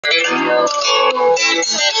Yo,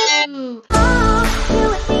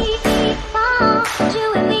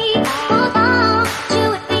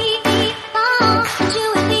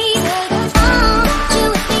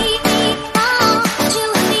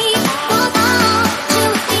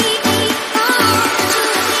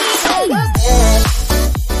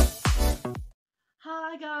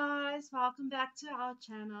 hi guys, welcome back to our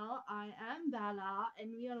channel. I am Bella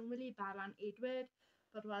and we are normally Bella and Edward,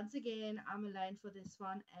 but once again I'm alone for this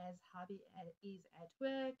one as hubby is at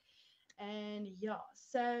work. And yeah,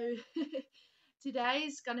 so today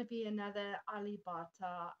is gonna be another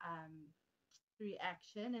alipbata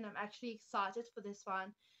reaction, and I'm actually excited for this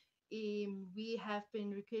one. We have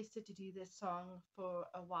been requested to do this song for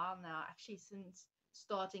a while now, actually since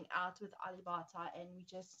starting out with alipbata, and we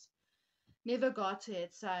just never got to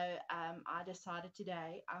it. So I decided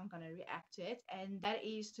today I'm gonna react to it, and that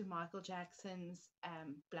is to Michael Jackson's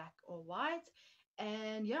Black or White.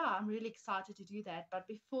 And yeah, I'm really excited to do that. But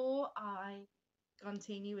before I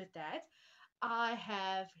continue with that, I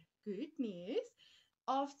have good news.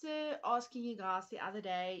 After asking you guys the other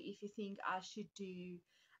day if you think I should do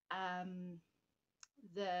um,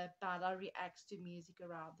 the Bala reacts to music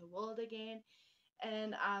around the world again,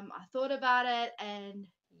 and I thought about it, and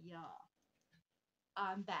yeah,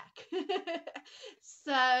 I'm back.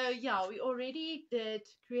 So yeah, we already did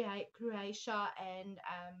create Croatia and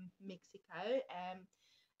Mexico,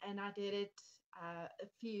 and I did it a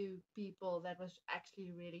few people that was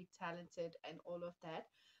actually really talented and all of that.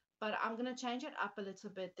 But I'm gonna change it up a little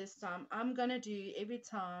bit this time. I'm gonna do every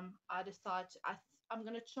time I decide I'm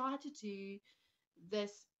gonna try to do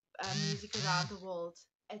this music around the world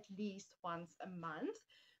at least once a month.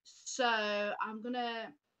 So I'm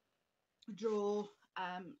gonna draw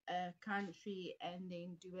a country and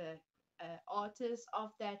then do a artist of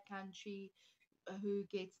that country who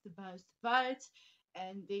gets the most votes,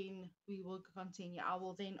 and then we will continue. I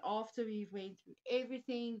will then, after we've went through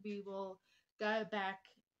everything, we will go back.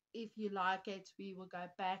 If you like it, we will go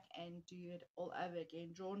back and do it all over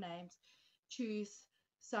again, draw names, choose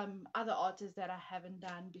some other artists that I haven't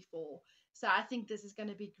done before. So I think this is going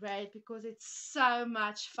to be great because it's so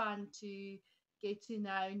much fun to get to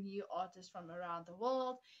know new artists from around the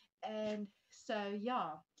world. And so,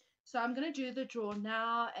 yeah. So I'm going to do the draw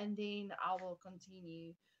now, and then I will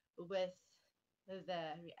continue with the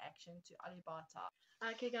reaction to Alibata.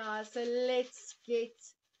 Okay, guys, so let's get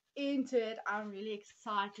into it. I'm really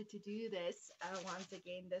excited to do this. Once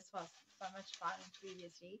again, this was so much fun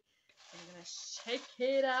previously. I'm going to shake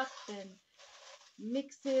it up and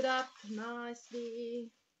mix it up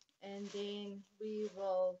nicely, and then we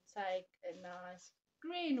will take a nice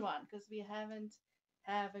green one because we haven't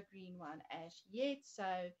have a green one as yet.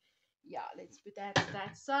 So yeah, let's put that to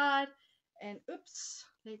that side. And oops,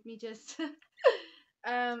 let me just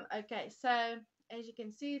okay, so as you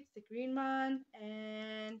can see, it's the green one,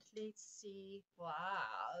 and let's see.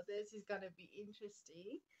 Wow, this is gonna be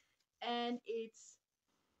interesting. And it's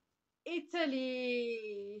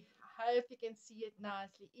Italy. I hope you can see it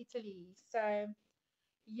nicely. Italy. So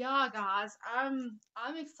yeah, guys, I'm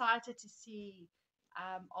excited to see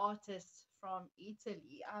artists from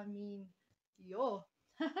Italy. I mean, yo,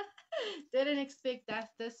 didn't expect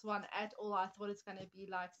that this one at all. I thought it's gonna be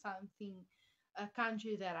like something, a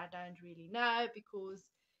country that I don't really know because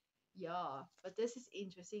yeah, but this is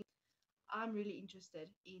interesting. I'm really interested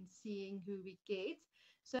in seeing who we get.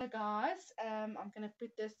 So, guys, I'm gonna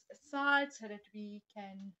put this aside so that we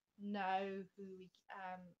can know who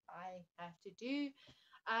I have to do.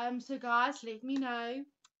 So guys, let me know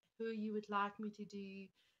who you would like me to do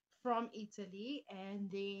from Italy,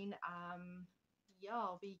 and then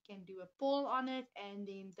yeah, we can do a poll on it, and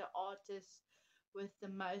then the artist with the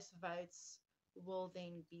most votes will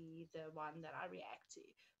then be the one that I react to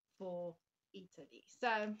for Italy.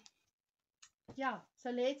 So yeah,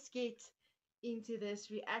 so let's get into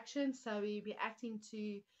this reaction. So we're reacting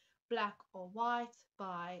to Black or White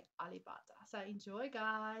by Alipata. So enjoy,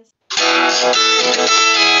 guys.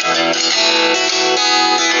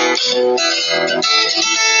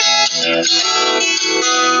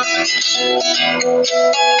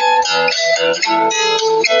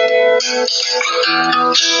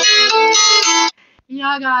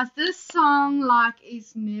 Yeah, guys, this song like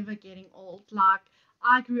is never getting old. Like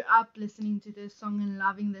I grew up listening to this song and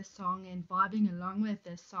loving this song and vibing along with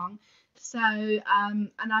this song. So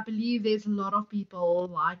and I believe there's a lot of people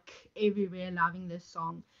like everywhere loving this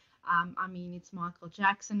song. I mean it's Michael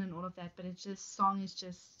Jackson and all of that, but it's just song is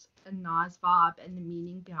just a nice vibe, and the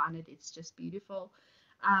meaning behind it, it's just beautiful.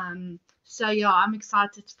 So yeah, I'm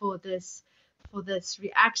excited for this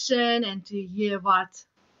reaction and to hear what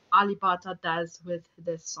Alipata does with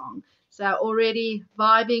this song. So already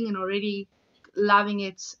vibing and already loving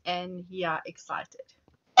it, and yeah, excited.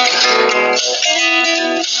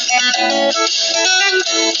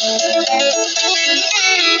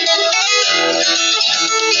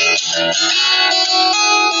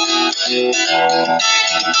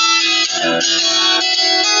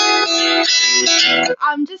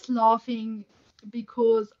 I'm just laughing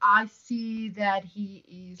because I see that he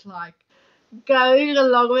is like going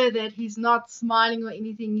along with it. He's not smiling or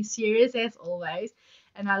anything. He's serious as always.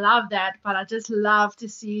 And I love that. But I just love to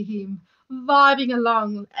see him vibing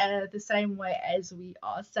along the same way as we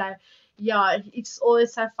are. So, yeah, it's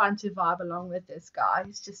always so fun to vibe along with this guy.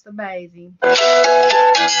 He's just amazing.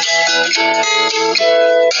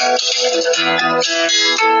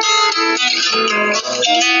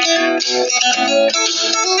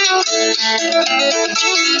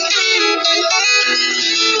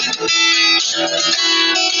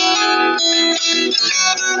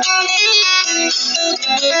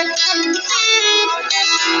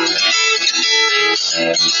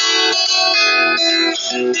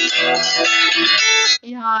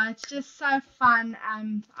 Yeah, it's just so fun.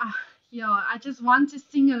 Yeah, I just want to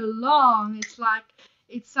sing along. It's like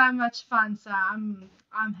it's so much fun. So I'm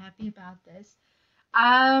happy about this.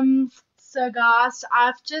 So guys,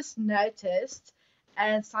 I've just noticed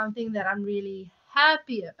something that I'm really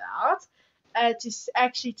happy about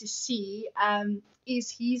actually to see is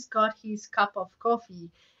he's got his cup of coffee.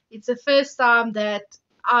 It's the first time that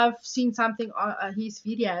I've seen something on his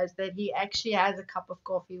videos that he actually has a cup of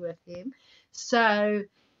coffee with him. So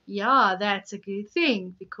yeah, that's a good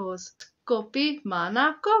thing because kopi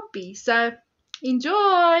mana kopi. So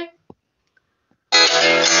enjoy.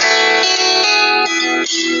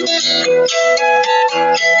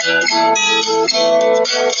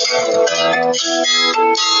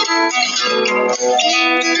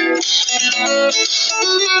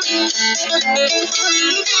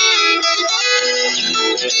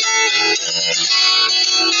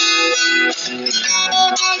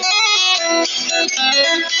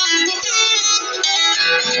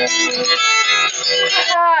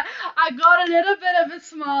 I got a little bit of a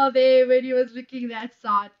smile there when he was looking that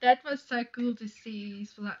side. That was so cool to see.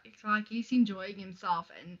 It's like he's enjoying himself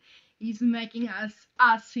and he's making us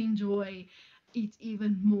enjoy it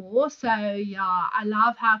even more. So yeah, I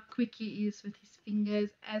love how quick he is with his fingers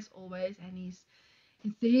as always, and he's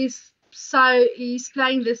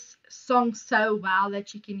playing this song so well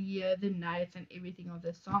that you can hear the notes and everything of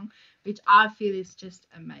the song, which I feel is just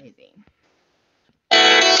amazing. Yo,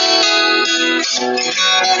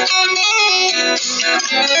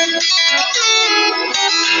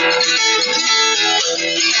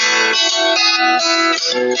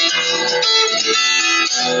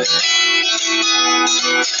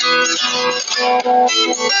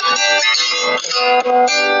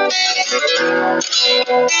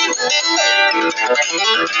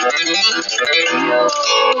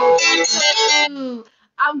 that's so cool.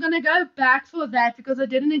 I'm gonna go back for that because I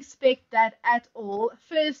didn't expect that at all.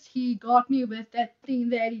 First, he got me with that thing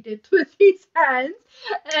that he did with his hands,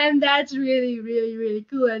 and that's really, really, really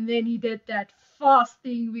cool. And then he did that fast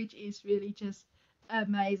thing, which is really just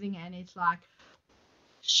amazing, and it's like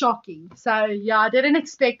shocking. So yeah, I didn't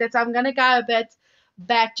expect that. So I'm gonna go a bit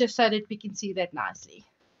back just so that we can see that nicely.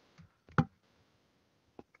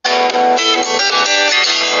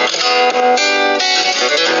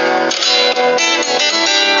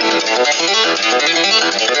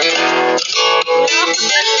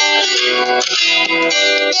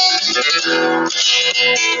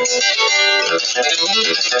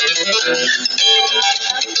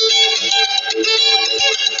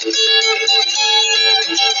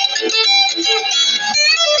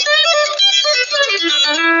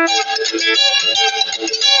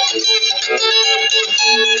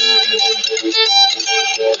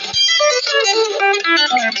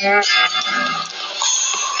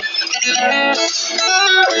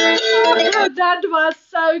 That was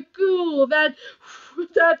so cool. That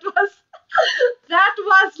was that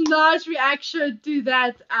was nice reaction to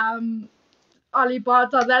that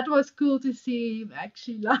Alipata. That was cool to see him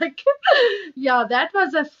actually like yeah, that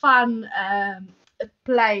was a fun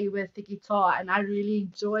play with the guitar and I really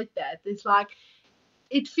enjoyed that. It's like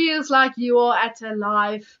it feels like you're at a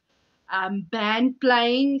live band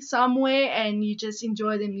playing somewhere and you just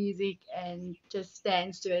enjoy the music and just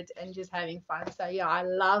dance to it and just having fun. So yeah, I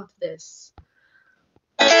loved this.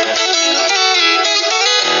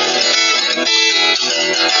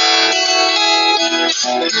 I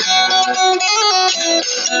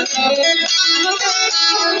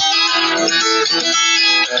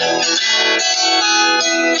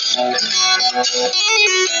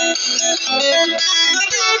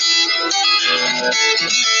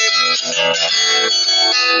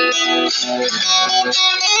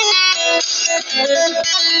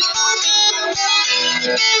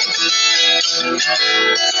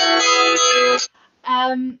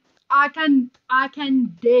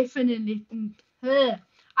can definitely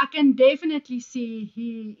I can definitely see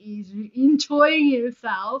he is enjoying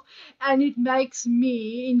himself, and it makes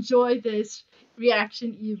me enjoy this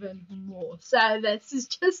reaction even more. So this is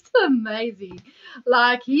just amazing.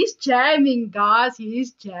 Like, he's jamming, guys.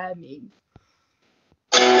 He's jamming.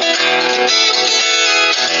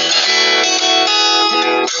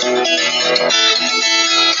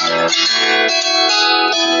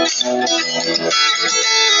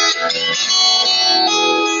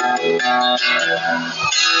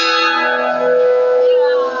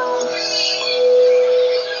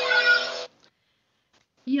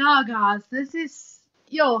 Yeah, guys, this is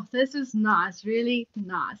nice, really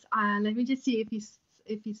nice. Let me just see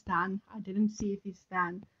if he's done. I didn't see if he's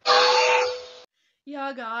done.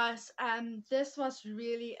 Yeah, guys, this was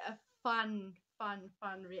really a fun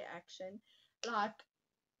reaction. Like,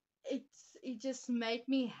 it just made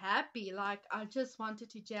me happy. Like, I just wanted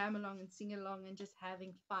to jam along and sing along and just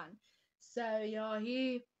having fun. So yeah,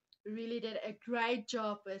 he really did a great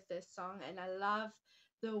job with this song, and I love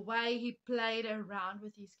the way he played around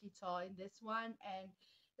with his guitar in this one, and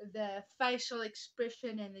the facial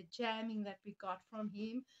expression and the jamming that we got from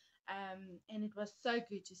him. And it was so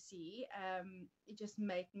good to see. It just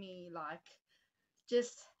made me like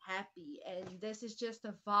just happy, and this is just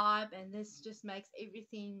a vibe, and this just makes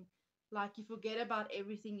everything, like, you forget about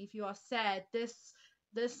everything. If you are sad, this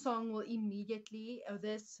song will immediately, or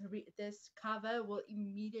this cover will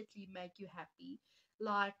immediately make you happy.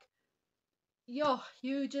 Like, yo,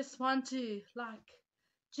 you just want to like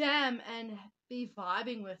jam and be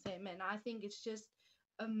vibing with him. And I think it's just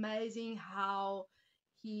amazing how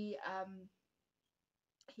he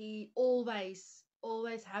always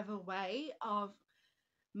have a way of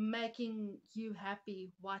making you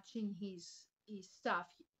happy watching his stuff.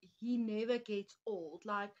 He never gets old.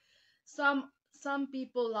 Like, some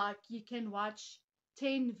people, like, you can watch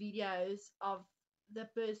 10 videos of the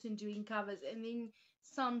person doing covers, and then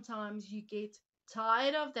sometimes you get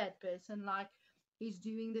tired of that person. Like, he's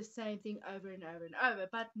doing the same thing over and over and over,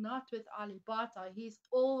 but not with alipbata. He's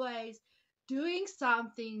always doing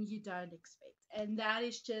something you don't expect, and that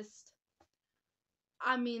is just,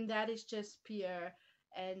 I mean, that is just pure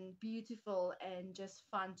and beautiful and just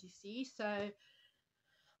fun to see. So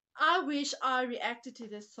I wish I reacted to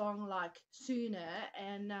this song like sooner.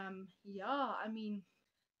 And yeah, I mean,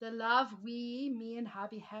 the love me and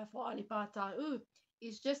hubby have for Alipata,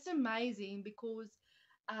 is just amazing, because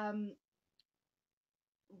um,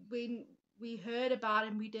 when we heard about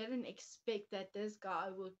him, we didn't expect that this guy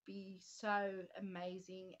would be so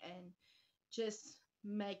amazing and just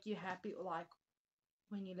make you happy, like,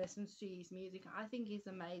 when you listen to his music. I think he's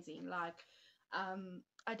amazing. Like,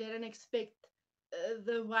 I didn't expect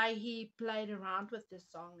the way he played around with this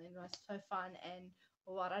song. It was so fun, and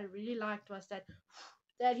what I really liked was that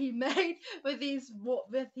he made with his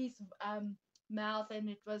mouth, and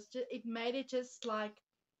it made it just like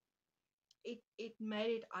it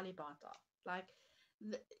made it Alibata. Like,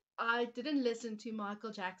 th- I didn't listen to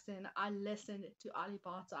Michael Jackson. I listened to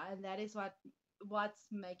Alibata, and that is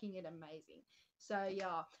what's making it amazing. So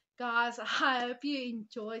yeah, guys, I hope you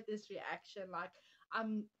enjoyed this reaction. Like,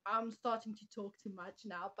 I'm starting to talk too much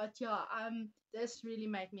now, but yeah, this really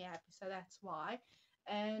made me happy, so that's why.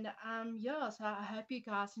 And yeah, so I hope you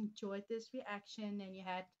guys enjoyed this reaction and you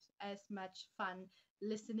had as much fun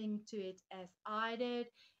listening to it as I did.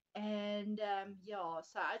 And yeah,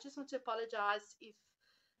 so I just want to apologize if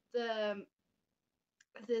the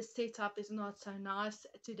the setup is not so nice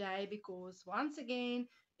today, because once again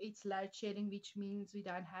it's load shedding, which means we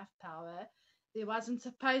don't have power. There wasn't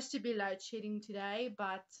supposed to be load shedding today,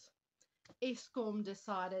 but Eskom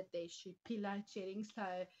decided there should be load shedding.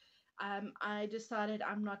 So I decided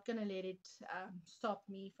I'm not gonna let it stop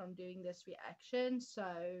me from doing this reaction.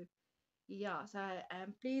 So yeah, so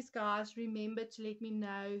please, guys, remember to let me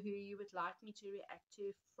know who you would like me to react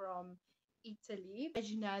to from Italy. As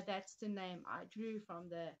you know, that's the name I drew from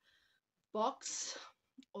the box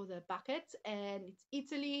or the bucket, and it's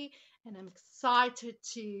Italy, and I'm excited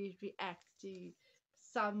to react to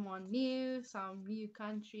someone new, some new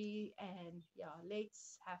country, and yeah,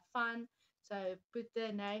 let's have fun. So put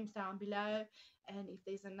the names down below, and if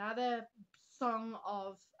there's another song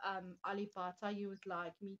of alipbata you would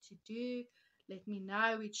like me to do. Let me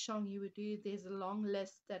know which song you would do. There's a long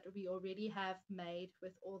list that we already have made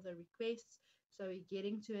with all the requests, so we're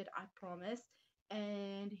getting to it, I promise.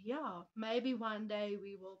 And yeah, maybe one day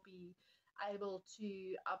we will be able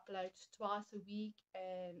to upload twice a week,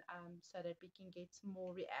 and so that we can get some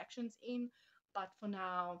more reactions in. But for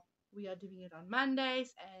now, we are doing it on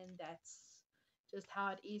Mondays, and that's just how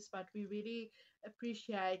it is. But we really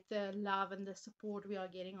appreciate the love and the support we are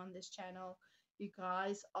getting on this channel. You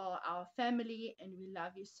guys are our family, and we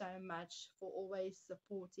love you so much for always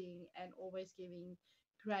supporting and always giving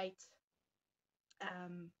great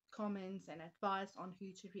comments and advice on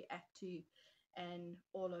who to react to and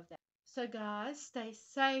all of that. So, guys, stay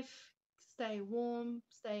safe, stay warm,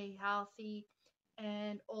 stay healthy,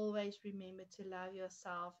 and always remember to love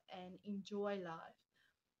yourself and enjoy life.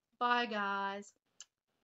 Bye, guys.